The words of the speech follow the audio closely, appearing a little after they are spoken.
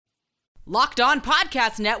Locked On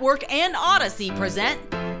Podcast Network and Odyssey present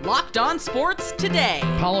Locked On Sports Today.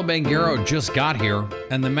 Paolo Banchero just got here,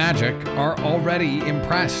 and the Magic are already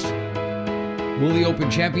impressed. Will the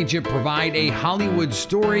Open Championship provide a Hollywood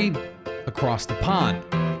story across the pond?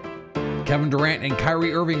 Kevin Durant and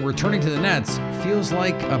Kyrie Irving returning to the Nets feels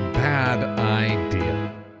like a bad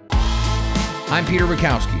idea. I'm Peter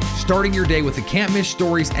Bukowski, starting your day with the can't-miss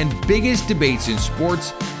stories and biggest debates in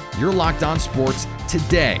sports. You're Locked On Sports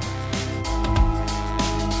Today.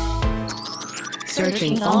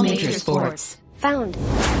 Searching all major sports. Found.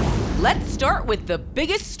 Let's start with the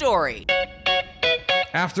biggest story.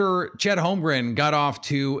 After Chet Holmgren got off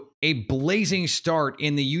to a blazing start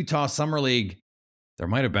in the Utah Summer League, there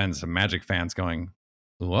might have been some Magic fans going,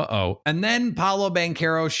 uh-oh. And then Paolo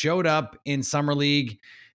Banchero showed up in Summer League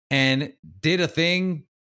and did a thing,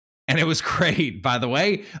 and it was great, by the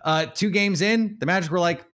way. 2 games in, the Magic were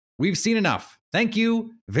like, we've seen enough. Thank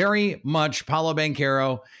you very much, Paolo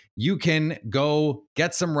Banchero. You can go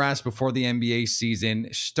get some rest before the NBA season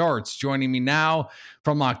starts. Joining me now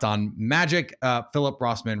from Locked On Magic, Philip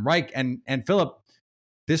Rossman Reich. And Philip,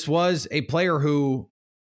 this was a player who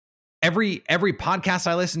every podcast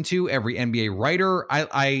I listened to, every NBA writer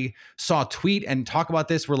I saw tweet and talk about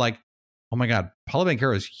this were like, oh my God, Paolo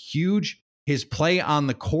Banchero is huge. His play on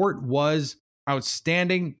the court was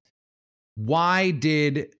outstanding. Why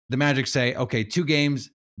did the Magic say, okay, 2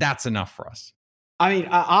 games, that's enough for us? I mean,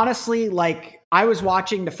 honestly, like I was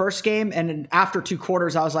watching the first game, and after 2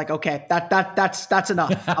 quarters, I was like, okay, that's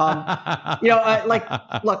enough.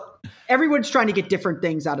 Look, everyone's trying to get different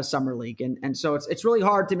things out of Summer League, and so it's really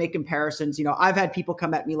hard to make comparisons. You know, I've had people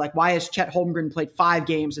come at me like, why has Chet Holmgren played 5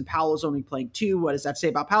 games and Paolo's only playing 2? What does that say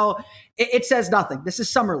about Paolo? It says nothing. This is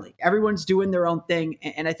Summer League. Everyone's doing their own thing,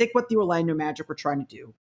 and I think what the Orlando Magic were trying to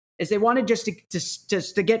do is they wanted just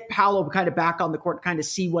to get Paolo kind of back on the court, kind of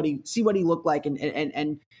see what he looked like,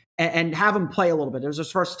 and have him play a little bit. It was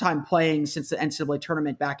his first time playing since the NCAA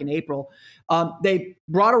tournament back in April. They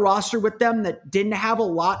brought a roster with them that didn't have a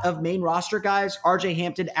lot of main roster guys. RJ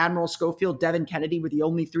Hampton, Admiral Schofield, Devin Kennedy were the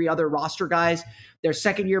only 3 other roster guys. Their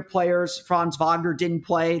second-year players, Franz Wagner didn't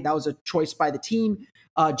play. That was a choice by the team.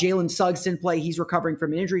 Jalen Suggs didn't play. He's recovering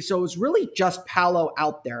from an injury. So it was really just Paolo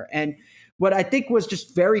out there. And what I think was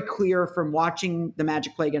just very clear from watching the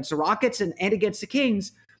Magic play against the Rockets and against the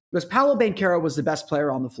Kings was Paolo Banchero was the best player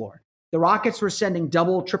on the floor. The Rockets were sending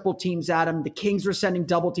double, triple teams at him. The Kings were sending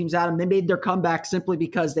double teams at him. They made their comeback simply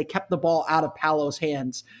because they kept the ball out of Paolo's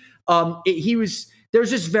hands. There's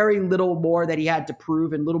just very little more that he had to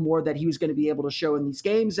prove and little more that he was going to be able to show in these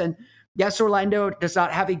games. And yes, Orlando does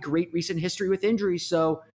not have a great recent history with injuries,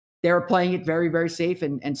 so they were playing it very, very safe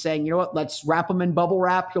and saying, you know what, let's wrap him in bubble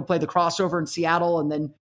wrap. He'll play the crossover in Seattle and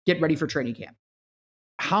then get ready for training camp.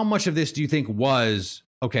 How much of this do you think was,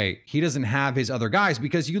 okay, he doesn't have his other guys?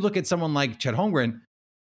 Because you look at someone like Chet Holmgren,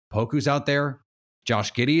 Poku's out there,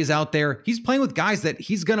 Josh Giddey is out there. He's playing with guys that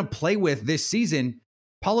he's going to play with this season.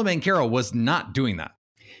 Paolo Banchero was not doing that.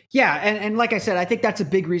 Yeah, and like I said, I think that's a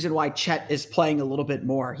big reason why Chet is playing a little bit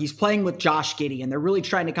more. He's playing with Josh Giddey, and they're really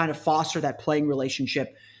trying to kind of foster that playing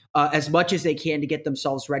relationship as much as they can to get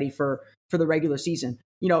themselves ready for the regular season.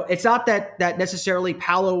 You know, it's not that necessarily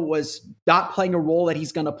Paolo was not playing a role that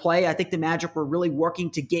he's going to play. I think the Magic were really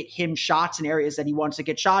working to get him shots in areas that he wants to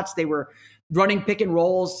get shots. They were running pick and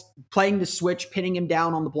rolls, playing the switch, pinning him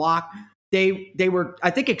down on the block. They were,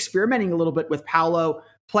 I think, experimenting a little bit with Paolo,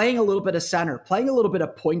 playing a little bit of center, playing a little bit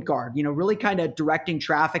of point guard, you know, really kind of directing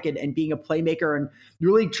traffic and being a playmaker and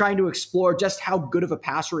really trying to explore just how good of a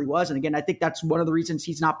passer he was. And again, I think that's one of the reasons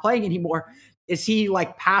he's not playing anymore is he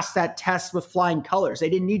like passed that test with flying colors. They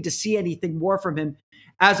didn't need to see anything more from him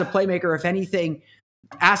as a playmaker. If anything,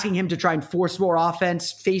 asking him to try and force more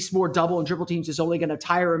offense, face more double and triple teams is only going to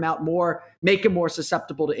tire him out more, make him more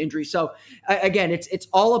susceptible to injury. So again, it's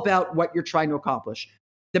all about what you're trying to accomplish.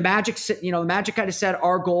 The Magic kind of said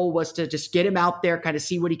our goal was to just get him out there, kind of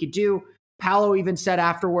see what he could do. Paolo even said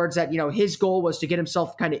afterwards that, you know, his goal was to get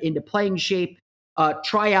himself kind of into playing shape,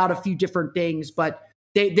 try out a few different things, but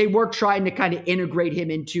they weren't trying to kind of integrate him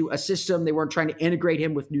into a system. They weren't trying to integrate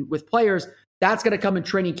him with players. That's going to come in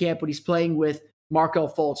training camp when he's playing with Markelle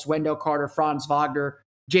Fultz, Wendell Carter, Franz Wagner,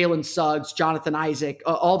 Jalen Suggs, Jonathan Isaac,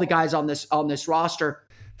 all the guys on this roster.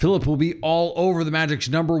 Philip will be all over the Magic's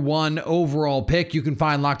 #1 overall pick. You can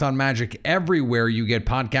find Locked On Magic everywhere you get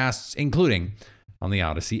podcasts, including on the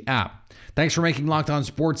Odyssey app. Thanks for making Locked On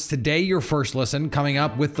Sports Today your first listen. Coming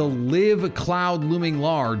up, with the Live cloud looming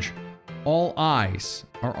large, all eyes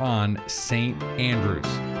are on St. Andrews,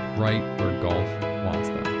 right where golf wants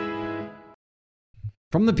them.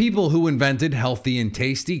 From the people who invented healthy and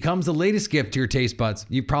tasty comes the latest gift to your taste buds.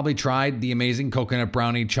 You've probably tried the amazing coconut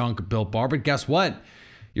brownie chunk Built Bar, but guess what?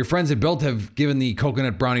 Your friends at Built have given the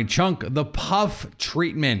coconut brownie chunk the puff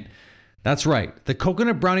treatment. That's right. The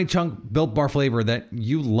coconut brownie chunk Built Bar flavor that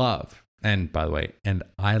you love, and by the way, and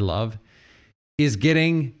I love, is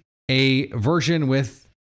getting a version with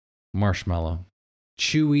marshmallow.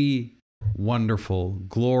 Chewy, wonderful,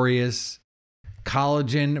 glorious,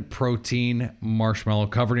 collagen protein marshmallow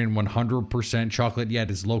covered in 100% chocolate, yet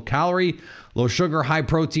is low calorie, low sugar, high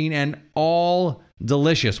protein, and all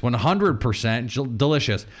delicious. 100%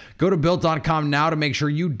 delicious. Go to Built.com now to make sure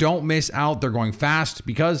you don't miss out. They're going fast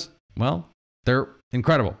because, well, they're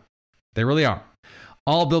incredible. They really are.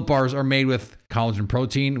 All Built Bars are made with collagen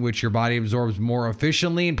protein, which your body absorbs more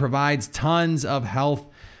efficiently and provides tons of health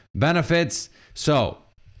benefits. So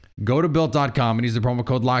go to Built.com and use the promo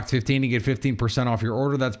code LOCKED15 to get 15% off your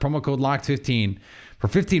order. That's promo code LOCKED15 for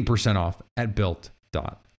 15% off at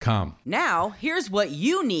Built.com. Now, here's what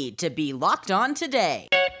you need to be locked on today.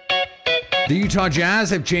 The Utah Jazz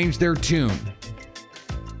have changed their tune.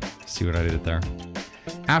 See what I did there?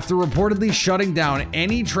 After reportedly shutting down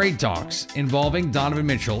any trade talks involving Donovan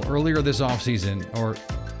Mitchell earlier this offseason, or,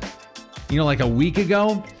 like a week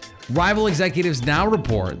ago, rival executives now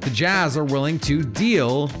report the Jazz are willing to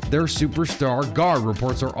deal their superstar guard.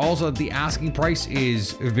 Reports are also that the asking price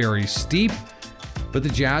is very steep, but the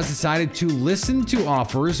Jazz decided to listen to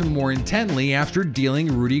offers more intently after dealing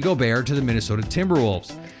Rudy Gobert to the Minnesota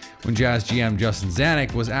Timberwolves. When Jazz GM Justin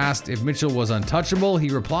Zanuck was asked if Mitchell was untouchable, he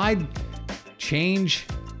replied, "Change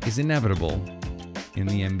is inevitable in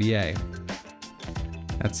the NBA."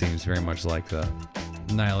 That seems very much like the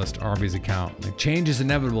nihilist Arby's account. Like, change is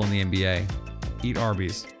inevitable in the NBA. Eat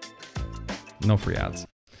Arby's. No free ads.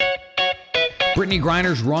 Brittany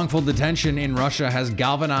Griner's wrongful detention in Russia has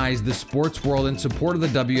galvanized the sports world in support of the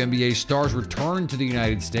WNBA star's return to the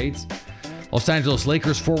United States. Los Angeles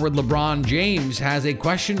Lakers forward LeBron James has a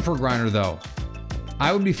question for Griner, though.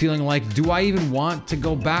 "I would be feeling like, do I even want to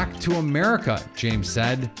go back to America?" James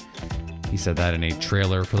said. He said that in a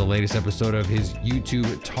trailer for the latest episode of his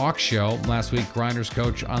YouTube talk show. Last week, Griner's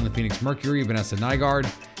coach on the Phoenix Mercury, Vanessa Nygaard,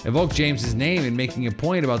 evoked James's name in making a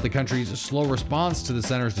point about the country's slow response to the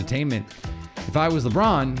center's detainment. "If I was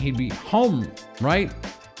LeBron, he'd be home, right?"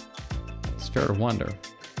 It's fair to wonder.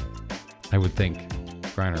 I would think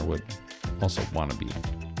Griner would also want to be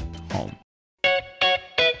home.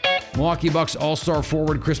 Milwaukee Bucks All-Star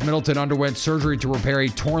forward Chris Middleton underwent surgery to repair a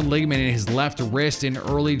torn ligament in his left wrist in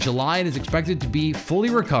early July and is expected to be fully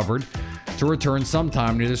recovered to return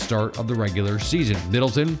sometime near the start of the regular season.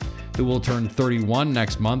 Middleton, who will turn 31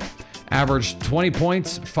 next month, averaged 20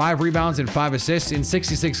 points, 5 rebounds, and 5 assists in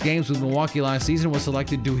 66 games with Milwaukee last season, was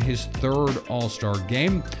selected to his third All-Star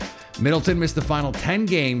game. Middleton missed the final 10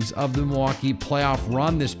 games of the Milwaukee playoff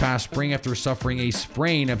run this past spring after suffering a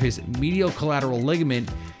sprain of his medial collateral ligament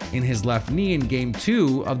in his left knee in Game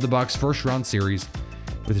 2 of the Bucks' first-round series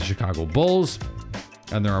with the Chicago Bulls.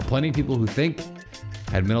 And there are plenty of people who think,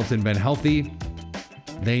 had Middleton been healthy,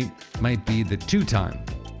 they might be the two-time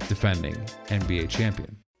defending NBA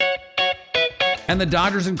champion. And the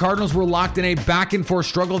Dodgers and Cardinals were locked in a back-and-forth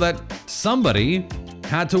struggle that somebody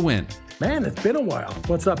had to win. Man, it's been a while.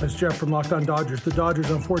 What's up? It's Jeff from Locked On Dodgers. The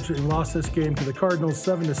Dodgers unfortunately lost this game to the Cardinals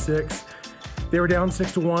 7-6. They were down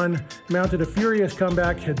 6-1, mounted a furious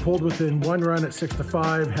comeback, had pulled within one run at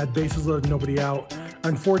 6-5, had bases loaded, nobody out.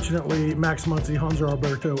 Unfortunately, Max Muncy, Hanser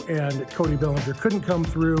Alberto, and Cody Bellinger couldn't come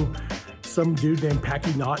through. Some dude named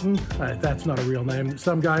Packy Naughton, that's not a real name,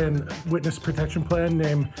 some guy in witness protection plan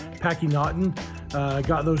named Packy Naughton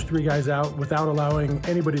got those three guys out without allowing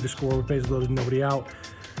anybody to score with bases loaded, nobody out.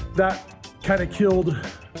 That kind of killed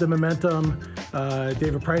the momentum.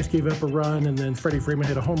 David Price gave up a run, and then Freddie Freeman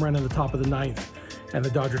hit a home run in the top of the ninth. And the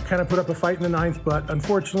Dodgers kind of put up a fight in the ninth, but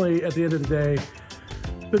unfortunately, at the end of the day,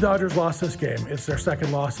 the Dodgers lost this game. It's their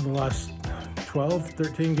second loss in the last 12,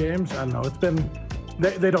 13 games. I don't know. It's been,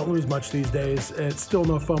 they don't lose much these days. It's still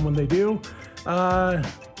no fun when they do. By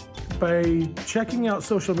checking out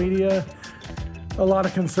social media, a lot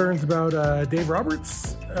of concerns about Dave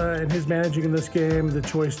Roberts and his managing in this game, the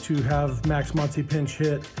choice to have Max Muncy pinch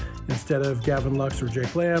hit instead of Gavin Lux or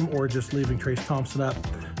Jake Lamb, or just leaving Trace Thompson up.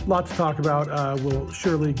 A lot to talk about. We'll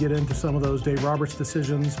surely get into some of those Dave Roberts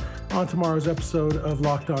decisions on tomorrow's episode of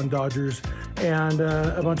Locked On Dodgers, and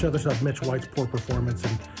a bunch of other stuff, Mitch White's poor performance,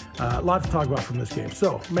 and a lot to talk about from this game.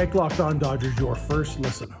 So make Locked On Dodgers your first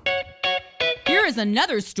listen. Here is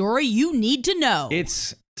another story you need to know.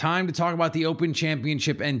 It's time to talk about the Open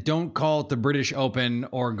Championship, and don't call it the British Open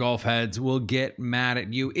or golf heads will get mad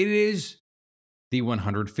at you. It is the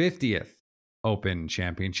 150th Open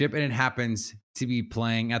Championship, and it happens to be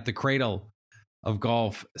playing at the cradle of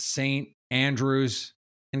golf, St. Andrews.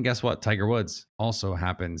 And guess what? Tiger Woods also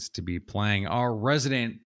happens to be playing. Our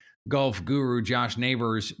resident golf guru, Josh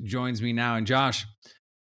Neighbors, joins me now. And Josh,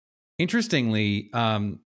 interestingly, I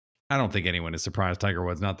don't think anyone is surprised Tiger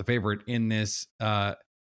Woods not the favorite in this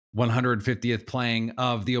 150th playing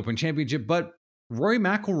of the Open Championship, but Rory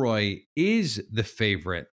McIlroy is the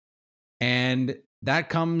favorite. And that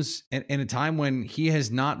comes in a time when he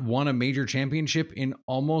has not won a major championship in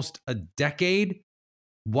almost a decade.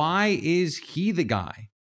 Why is he the guy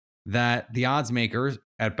that the odds makers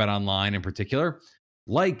at BetOnline in particular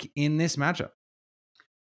like in this matchup?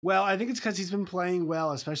 Well, I think it's because he's been playing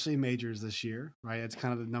well, especially in majors this year, right? It's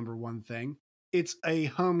kind of the number one thing. It's a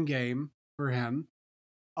home game for him.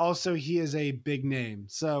 Also, he is a big name.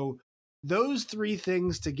 So those three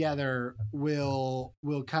things together will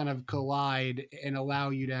kind of collide and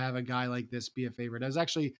allow you to have a guy like this be a favorite.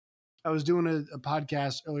 I was doing a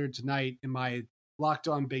podcast earlier tonight in my Locked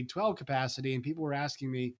On Big 12 capacity, and people were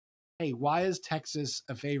asking me, hey, why is Texas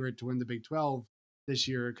a favorite to win the Big 12 this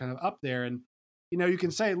year, kind of up there? And, you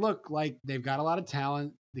can say, look, like they've got a lot of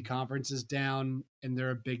talent, the conference is down, and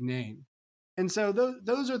they're a big name. And so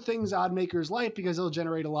those are things odd makers like because they'll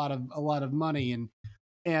generate a lot of money.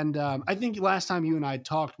 And I think last time you and I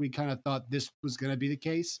talked, we kind of thought this was going to be the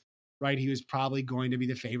case, right? He was probably going to be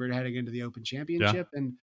the favorite heading into the Open Championship. Yeah.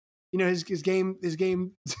 And, his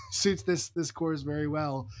game suits this course very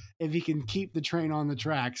well. If he can keep the train on the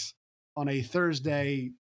tracks on a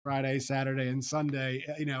Thursday, Friday, Saturday, and Sunday,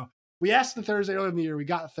 we asked the Thursday earlier in the year, we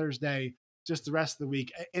got Thursday, just the rest of the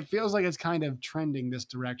week. It feels like it's kind of trending this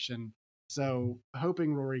direction. So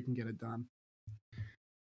hoping Rory can get it done.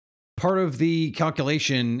 Part of the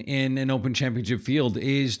calculation in an Open Championship field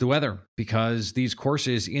is the weather, because these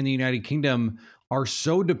courses in the United Kingdom are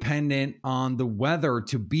so dependent on the weather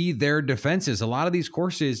to be their defenses. A lot of these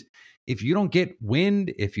courses, if you don't get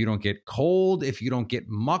wind, if you don't get cold, if you don't get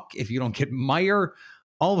muck, if you don't get mire,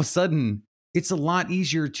 all of a sudden, it's a lot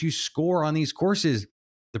easier to score on these courses.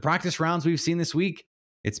 The practice rounds we've seen this week,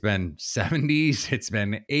 it's been 70s, it's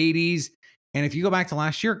been 80s. And if you go back to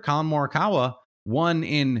last year, Colin Morikawa won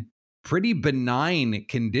in pretty benign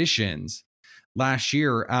conditions last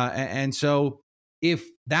year. And so if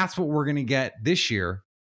that's what we're going to get this year,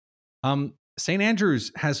 St.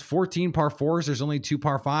 Andrews has 14 par fours. There's only 2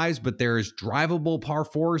 par fives, but there's drivable par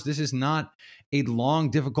fours. This is not a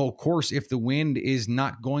long, difficult course if the wind is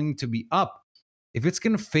not going to be up. If it's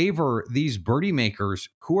going to favor these birdie makers,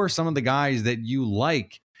 who are some of the guys that you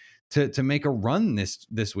like to make a run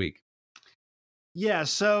this week? Yeah,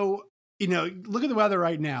 so look at the weather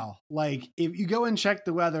right now. Like if you go and check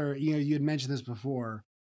the weather, you had mentioned this before.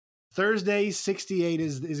 Thursday, 68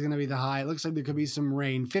 is going to be the high. It looks like there could be some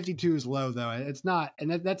rain. 52 is low though. It's not,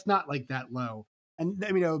 and that's not like that low. And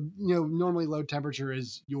normally low temperature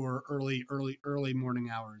is your early morning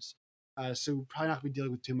hours. So probably not going to be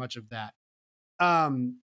dealing with too much of that.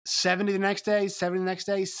 70 the next day,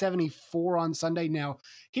 74 on Sunday. Now,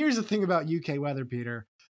 here's the thing about UK weather, Peter.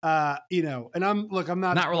 And I'm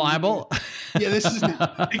not reliable. Yeah, this is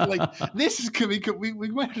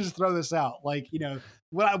we might just throw this out. Like,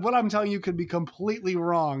 what I'm telling you could be completely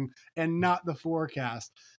wrong and not the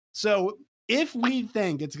forecast. So if we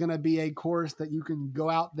think it's going to be a course that you can go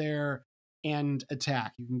out there and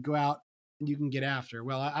attack, you can go out and you can get after.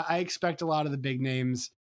 Well, I expect a lot of the big names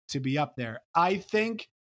to be up there. I think,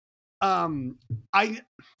 I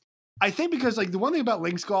think because like the one thing about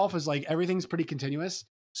links golf is like everything's pretty continuous.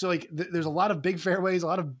 So like there's a lot of big fairways, a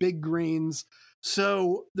lot of big greens.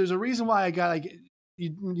 So there's a reason why I got like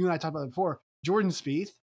you and I talked about it before. Jordan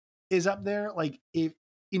Spieth is up there. Like if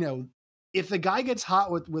the guy gets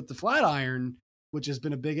hot with the flat iron, which has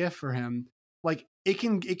been a big if for him, like it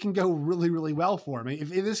can go really, really well for him. If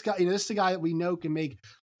this guy, this is the guy that we know can make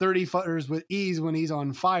 30 footers with ease when he's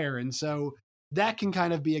on fire. And so that can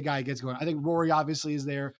kind of be a guy who gets going. I think Rory obviously is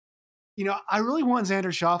there. I really want Xander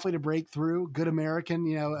Schauffele to break through. Good American,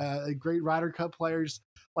 great Ryder Cup players.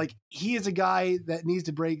 Like he is a guy that needs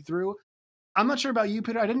to break through. I'm not sure about you,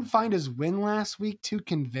 Peter. I didn't find his win last week too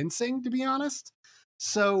convincing, to be honest.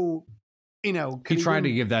 So, he tried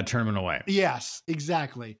to give that tournament away. Yes,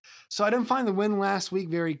 exactly. So I didn't find the win last week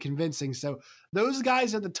very convincing. So those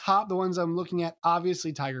guys at the top, the ones I'm looking at,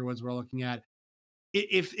 obviously Tiger Woods we're looking at.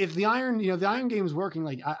 If the iron, the iron game is working,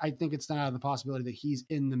 like I think it's not out of the possibility that he's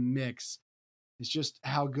in the mix. It's just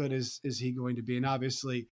how good is he going to be? And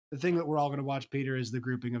obviously the thing that we're all going to watch, Peter, is the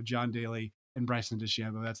grouping of John Daly and Bryson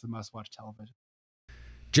DeChambeau. That's the must-watch television.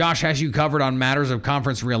 Josh has you covered on matters of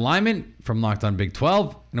conference realignment from Locked On Big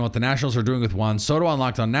 12 and what the Nationals are doing with Juan Soto on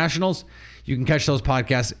Locked On Nationals. You can catch those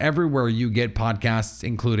podcasts everywhere you get podcasts,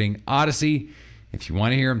 including Odyssey. If you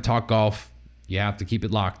want to hear him talk golf, you have to keep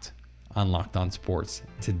it locked on Locked On Sports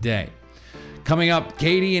Today. Coming up,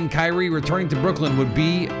 KD and Kyrie returning to Brooklyn would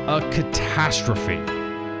be a catastrophe.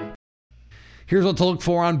 Here's what to look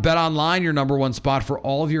for on BetOnline, your number one spot for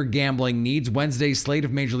all of your gambling needs. Wednesday's slate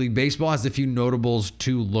of Major League Baseball has a few notables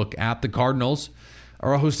to look at. The Cardinals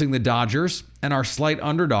are hosting the Dodgers and are slight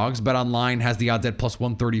underdogs. BetOnline has the odds at plus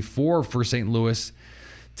 134 for St. Louis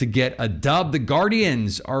to get a dub. The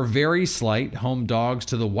Guardians are very slight home dogs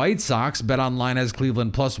to the White Sox. BetOnline has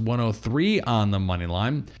Cleveland plus 103 on the money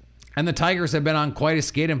line. And the Tigers have been on quite a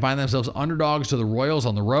skid and find themselves underdogs to the Royals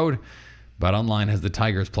on the road. BetOnline has the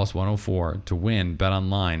Tigers plus 104 to win.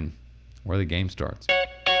 BetOnline, where the game starts.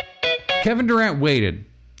 Kevin Durant waited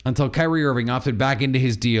until Kyrie Irving opted back into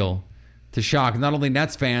his deal to shock not only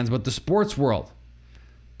Nets fans, but the sports world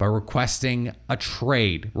by requesting a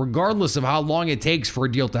trade. Regardless of how long it takes for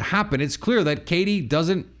a deal to happen, it's clear that KD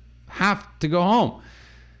doesn't have to go home,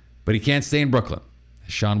 but he can't stay in Brooklyn,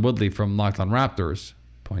 as Sean Woodley from Locked On Raptors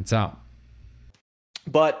points out.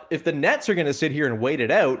 But if the Nets are going to sit here and wait it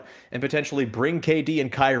out and potentially bring KD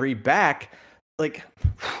and Kyrie back, like,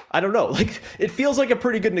 I don't know. Like, it feels like a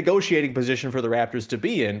pretty good negotiating position for the Raptors to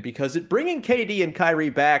be in, because bringing KD and Kyrie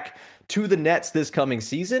back to the Nets this coming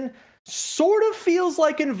season sort of feels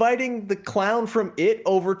like inviting the clown from It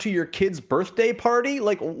over to your kid's birthday party.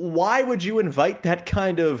 Like, why would you invite that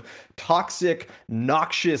kind of toxic,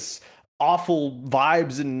 noxious, awful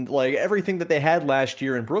vibes and like everything that they had last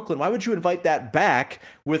year in Brooklyn? Why would you invite that back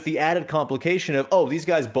with the added complication of, oh, these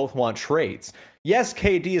guys both want trades? Yes,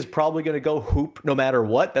 KD is probably going to go hoop no matter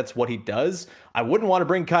what. That's what he does. I wouldn't want to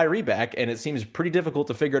bring Kyrie back, and it seems pretty difficult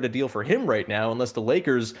to figure out a deal for him right now unless the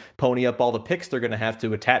Lakers pony up all the picks they're going to have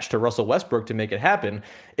to attach to Russell Westbrook to make it happen.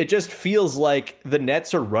 It just feels like the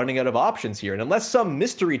Nets are running out of options here. And unless some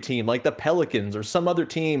mystery team like the Pelicans or some other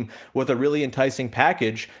team with a really enticing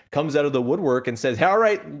package comes out of the woodwork and says, hey, all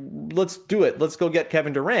right, let's do it. Let's go get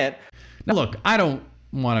Kevin Durant. Now, look, I don't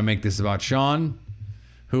want to make this about Sean,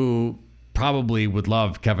 who probably would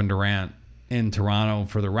love Kevin Durant in Toronto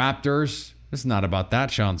for the Raptors. It's not about that.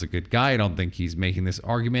 Sean's a good guy. I don't think he's making this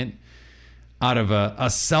argument out of a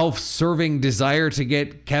self-serving desire to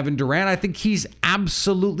get Kevin Durant. I think he's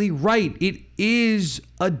absolutely right. It is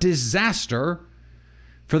a disaster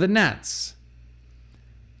for the Nets.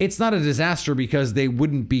 It's not a disaster because they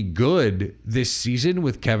wouldn't be good this season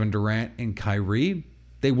with Kevin Durant and Kyrie.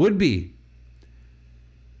 They would be.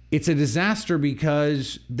 It's a disaster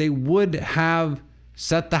because they would have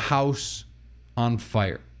set the house on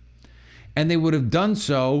fire. And they would have done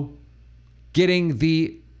so getting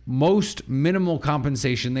the most minimal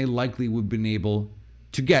compensation they likely would have been able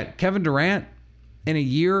to get. Kevin Durant, in a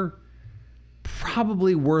year,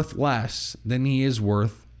 probably worth less than he is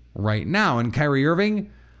worth right now. And Kyrie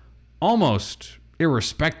Irving, almost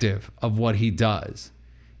irrespective of what he does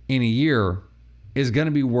in a year, is going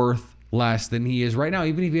to be worth less than he is right now.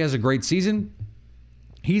 Even if he has a great season,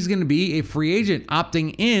 he's going to be a free agent.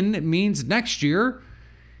 Opting in means next year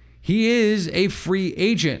he is a free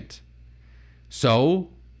agent. So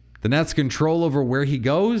the Nets' control over where he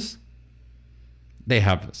goes, they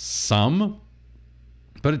have some,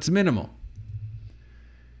 but it's minimal.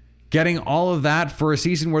 Getting all of that for a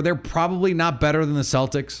season where they're probably not better than the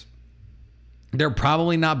Celtics. They're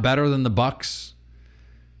probably not better than the Bucks.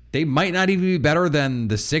 They might not even be better than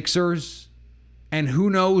the Sixers. And who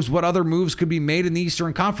knows what other moves could be made in the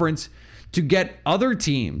Eastern Conference to get other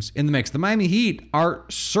teams in the mix. The Miami Heat are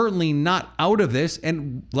certainly not out of this.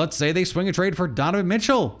 And let's say they swing a trade for Donovan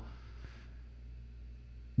Mitchell.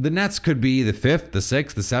 The Nets could be the 5th, the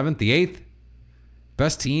 6th, the 7th, the 8th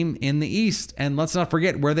best team in the East. And let's not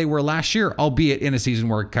forget where they were last year, albeit in a season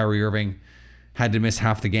where Kyrie Irving had to miss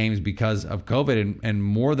half the games because of COVID and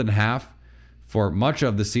more than half for much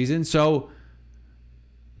of the season. So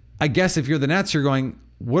I guess if you're the Nets, you're going,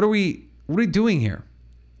 what are we doing here?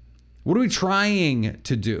 What are we trying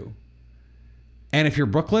to do? And if you're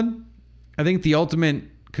Brooklyn, I think the ultimate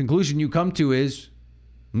conclusion you come to is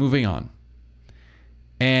moving on.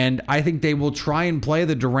 And I think they will try and play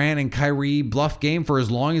the Durant and Kyrie bluff game for as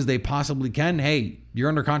long as they possibly can. Hey, you're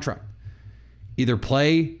under contract. Either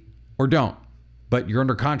play or don't, but you're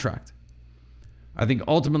under contract. I think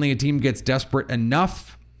ultimately a team gets desperate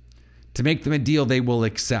enough to make them a deal they will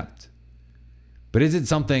accept. But is it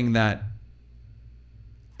something that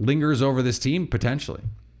lingers over this team? Potentially.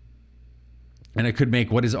 And it could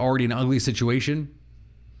make what is already an ugly situation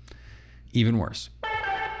even worse.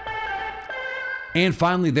 And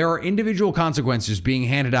finally, there are individual consequences being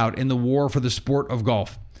handed out in the war for the sport of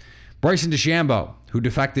golf. Bryson DeChambeau, who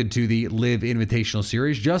defected to the LIV Invitational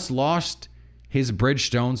Series, just lost his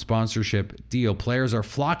Bridgestone sponsorship deal. Players are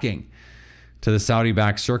flocking to the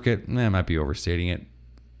Saudi-backed circuit. I might be overstating it.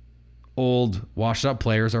 Old, washed-up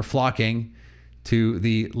players are flocking to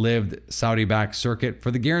the LIV Saudi-backed circuit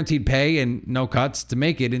for the guaranteed pay and no cuts to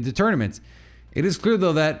make it into tournaments. It is clear,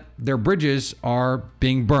 though, that their bridges are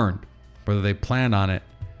being burned, whether they planned on it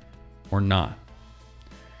or not.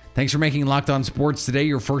 Thanks for making Locked On Sports Today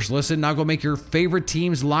your first listen. Now go make your favorite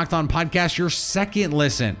team's Locked On podcast your second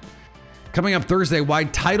listen. Coming up Thursday, why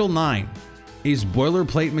Title IX is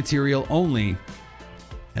boilerplate material only,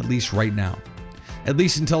 at least right now. At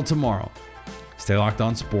least until tomorrow. Stay locked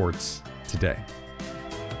on sports today.